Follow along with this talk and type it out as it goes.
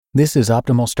This is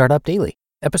Optimal Startup Daily,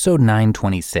 episode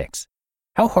 926.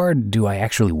 How Hard Do I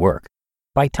Actually Work?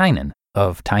 By Tynan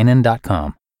of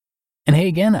Tynan.com. And hey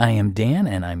again, I am Dan,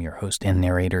 and I'm your host and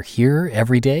narrator here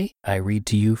every day. I read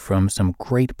to you from some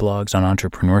great blogs on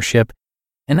entrepreneurship.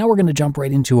 And now we're going to jump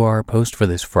right into our post for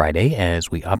this Friday as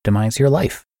we optimize your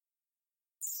life.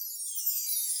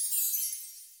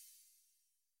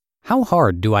 How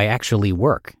Hard Do I Actually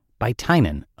Work? By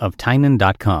Tynan of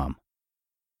Tynan.com.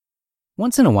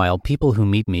 Once in a while, people who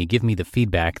meet me give me the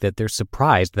feedback that they're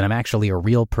surprised that I'm actually a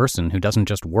real person who doesn't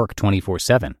just work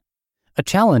 24/7. A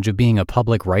challenge of being a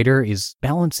public writer is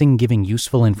balancing giving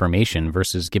useful information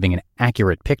versus giving an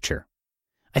accurate picture.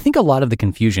 I think a lot of the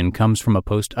confusion comes from a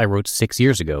post I wrote 6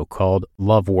 years ago called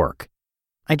Love Work.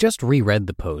 I just reread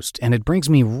the post, and it brings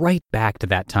me right back to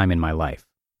that time in my life.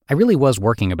 I really was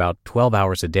working about 12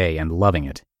 hours a day and loving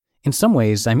it. In some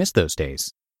ways, I miss those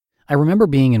days. I remember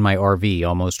being in my RV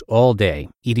almost all day,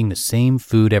 eating the same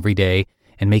food every day,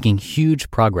 and making huge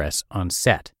progress on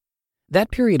set. That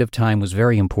period of time was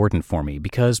very important for me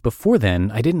because before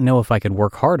then, I didn't know if I could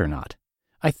work hard or not.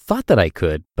 I thought that I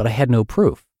could, but I had no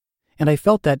proof. And I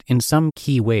felt that in some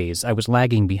key ways, I was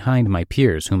lagging behind my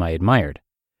peers whom I admired.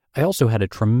 I also had a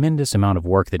tremendous amount of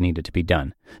work that needed to be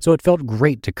done, so it felt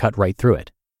great to cut right through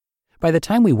it. By the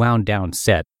time we wound down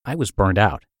set, I was burned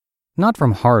out. Not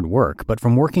from hard work, but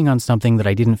from working on something that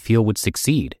I didn't feel would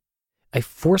succeed. I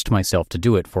forced myself to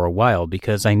do it for a while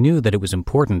because I knew that it was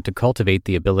important to cultivate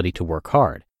the ability to work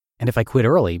hard. And if I quit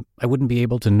early, I wouldn't be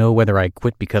able to know whether I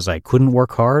quit because I couldn't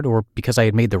work hard or because I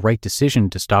had made the right decision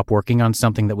to stop working on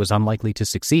something that was unlikely to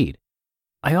succeed.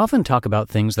 I often talk about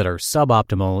things that are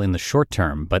suboptimal in the short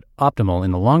term, but optimal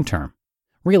in the long term.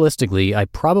 Realistically, I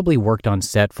probably worked on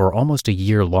set for almost a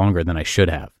year longer than I should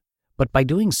have. But by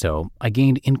doing so, I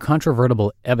gained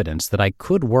incontrovertible evidence that I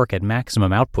could work at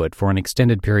maximum output for an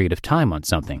extended period of time on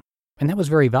something, and that was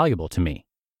very valuable to me.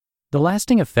 The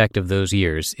lasting effect of those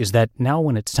years is that now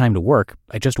when it's time to work,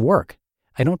 I just work.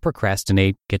 I don't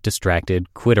procrastinate, get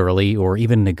distracted, quit early, or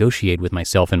even negotiate with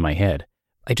myself in my head.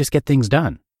 I just get things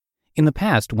done. In the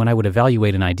past, when I would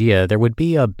evaluate an idea, there would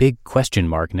be a big question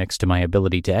mark next to my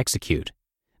ability to execute.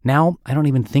 Now, I don't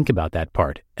even think about that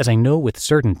part, as I know with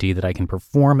certainty that I can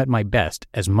perform at my best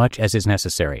as much as is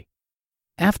necessary.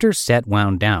 After set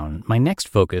wound down, my next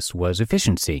focus was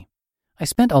efficiency. I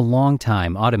spent a long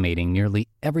time automating nearly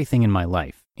everything in my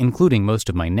life, including most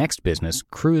of my next business,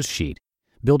 Cruise Sheet,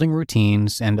 building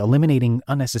routines and eliminating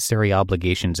unnecessary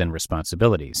obligations and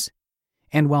responsibilities.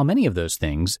 And while many of those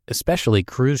things, especially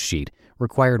Cruise Sheet,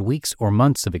 required weeks or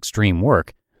months of extreme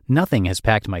work, nothing has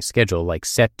packed my schedule like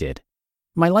set did.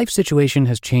 My life situation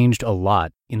has changed a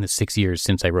lot in the 6 years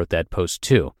since I wrote that post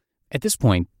too. At this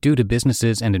point, due to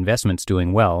businesses and investments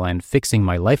doing well and fixing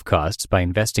my life costs by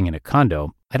investing in a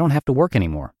condo, I don't have to work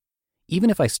anymore. Even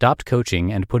if I stopped coaching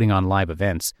and putting on live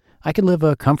events, I could live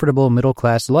a comfortable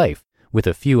middle-class life, with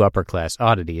a few upper-class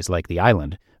oddities like the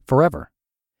island, forever.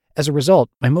 As a result,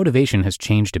 my motivation has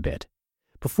changed a bit.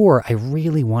 Before, I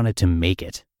really wanted to make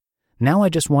it. Now I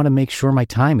just want to make sure my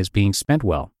time is being spent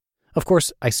well. Of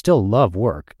course, I still love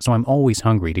work, so I'm always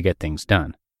hungry to get things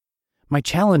done. My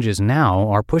challenges now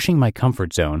are pushing my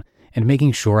comfort zone and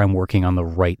making sure I'm working on the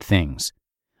right things.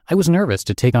 I was nervous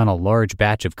to take on a large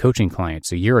batch of coaching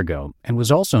clients a year ago and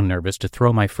was also nervous to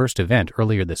throw my first event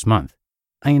earlier this month.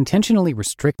 I intentionally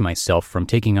restrict myself from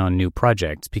taking on new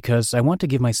projects because I want to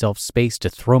give myself space to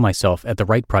throw myself at the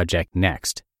right project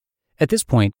next. At this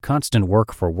point, constant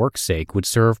work for work's sake would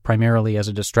serve primarily as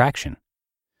a distraction.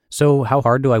 So how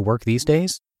hard do I work these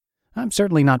days? I'm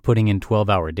certainly not putting in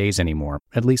 12-hour days anymore,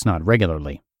 at least not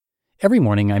regularly. Every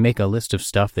morning I make a list of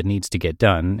stuff that needs to get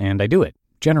done, and I do it,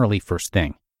 generally first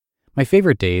thing. My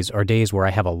favorite days are days where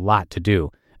I have a lot to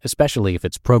do, especially if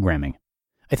it's programming.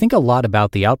 I think a lot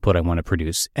about the output I want to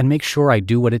produce and make sure I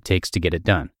do what it takes to get it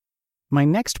done. My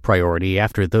next priority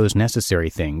after those necessary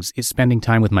things is spending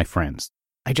time with my friends.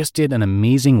 I just did an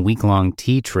amazing week-long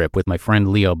tea trip with my friend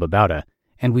Leo Babauta,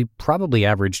 and we probably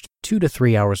averaged 2 to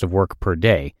 3 hours of work per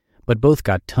day, but both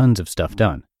got tons of stuff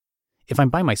done. If I'm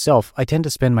by myself, I tend to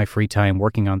spend my free time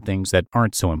working on things that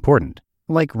aren't so important,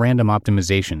 like random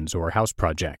optimizations or house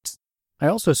projects. I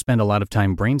also spend a lot of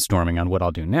time brainstorming on what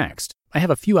I'll do next. I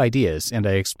have a few ideas, and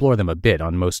I explore them a bit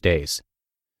on most days.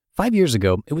 5 years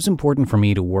ago, it was important for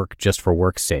me to work just for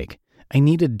work's sake. I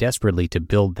needed desperately to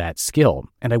build that skill,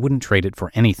 and I wouldn't trade it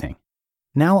for anything.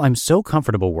 Now I'm so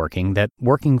comfortable working that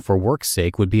working for work's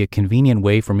sake would be a convenient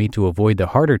way for me to avoid the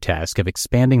harder task of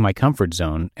expanding my comfort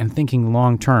zone and thinking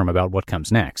long-term about what comes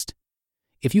next.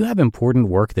 If you have important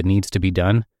work that needs to be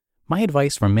done, my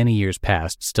advice from many years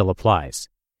past still applies.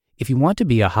 If you want to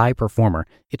be a high performer,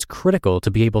 it's critical to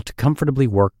be able to comfortably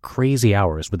work crazy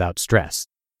hours without stress.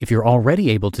 If you're already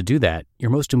able to do that,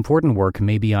 your most important work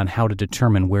may be on how to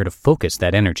determine where to focus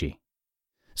that energy.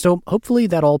 So hopefully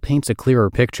that all paints a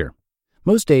clearer picture.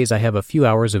 Most days I have a few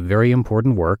hours of very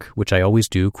important work, which I always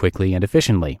do quickly and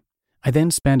efficiently. I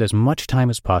then spend as much time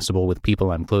as possible with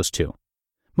people I'm close to.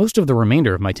 Most of the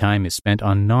remainder of my time is spent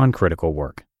on non-critical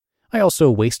work. I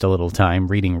also waste a little time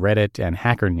reading Reddit and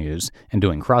hacker news and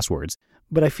doing crosswords,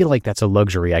 but I feel like that's a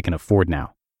luxury I can afford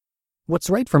now. What's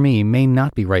right for me may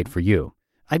not be right for you.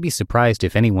 I'd be surprised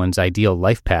if anyone's ideal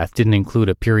life path didn't include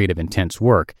a period of intense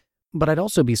work, but I'd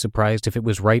also be surprised if it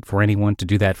was right for anyone to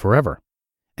do that forever.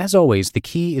 As always, the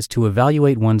key is to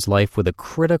evaluate one's life with a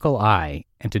critical eye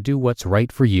and to do what's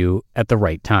right for you at the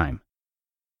right time.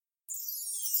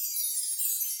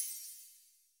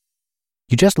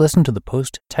 You just listened to the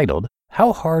post titled,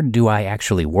 "How Hard Do I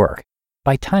Actually Work?"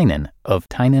 by Tynan of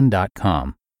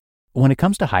Tynan.com. When it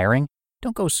comes to hiring,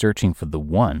 don't go searching for the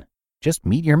one. Just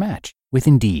meet your match with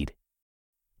Indeed.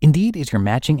 Indeed is your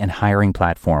matching and hiring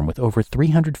platform with over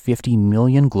 350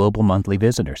 million global monthly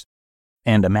visitors,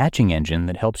 and a matching engine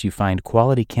that helps you find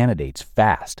quality candidates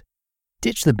fast.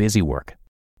 Ditch the busy work.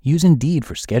 Use Indeed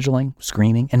for scheduling,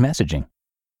 screening, and messaging.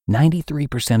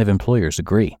 93% of employers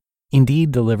agree.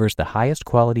 Indeed delivers the highest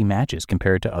quality matches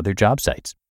compared to other job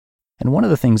sites. And one of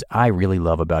the things I really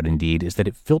love about Indeed is that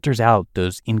it filters out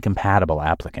those incompatible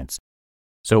applicants.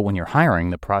 So when you're hiring,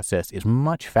 the process is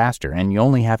much faster and you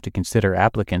only have to consider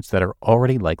applicants that are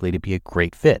already likely to be a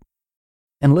great fit.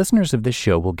 And listeners of this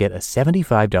show will get a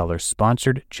 $75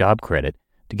 sponsored job credit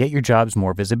to get your jobs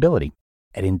more visibility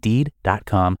at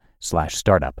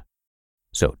Indeed.com/startup.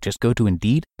 So just go to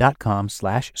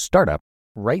Indeed.com/startup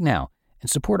right now and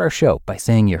support our show by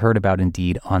saying you heard about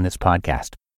Indeed on this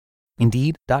podcast.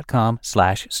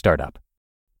 Indeed.com/startup.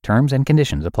 Terms and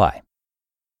conditions apply.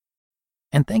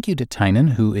 And thank you to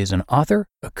Tynan, who is an author,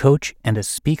 a coach, and a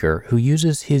speaker who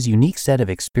uses his unique set of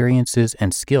experiences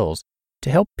and skills to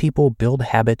help people build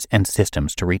habits and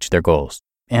systems to reach their goals.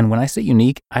 And when I say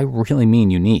unique, I really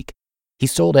mean unique. He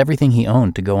sold everything he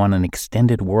owned to go on an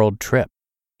extended world trip.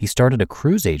 He started a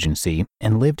cruise agency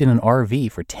and lived in an RV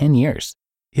for 10 years.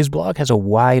 His blog has a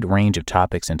wide range of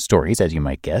topics and stories, as you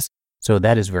might guess, so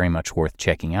that is very much worth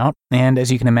checking out. And as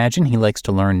you can imagine, he likes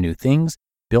to learn new things,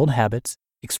 build habits,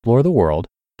 explore the world,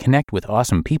 connect with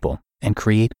awesome people, and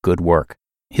create good work.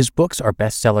 His books are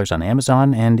bestsellers on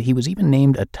Amazon, and he was even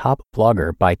named a top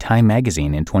blogger by Time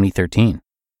magazine in 2013.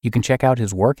 You can check out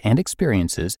his work and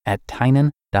experiences at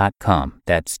Tynan.com.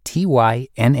 That's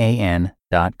Tynan.com,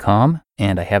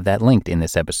 and I have that linked in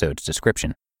this episode's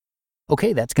description.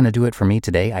 Okay, that's going to do it for me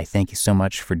today. I thank you so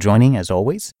much for joining, as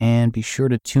always, and be sure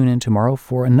to tune in tomorrow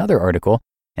for another article,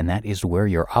 and that is where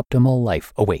your optimal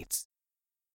life awaits.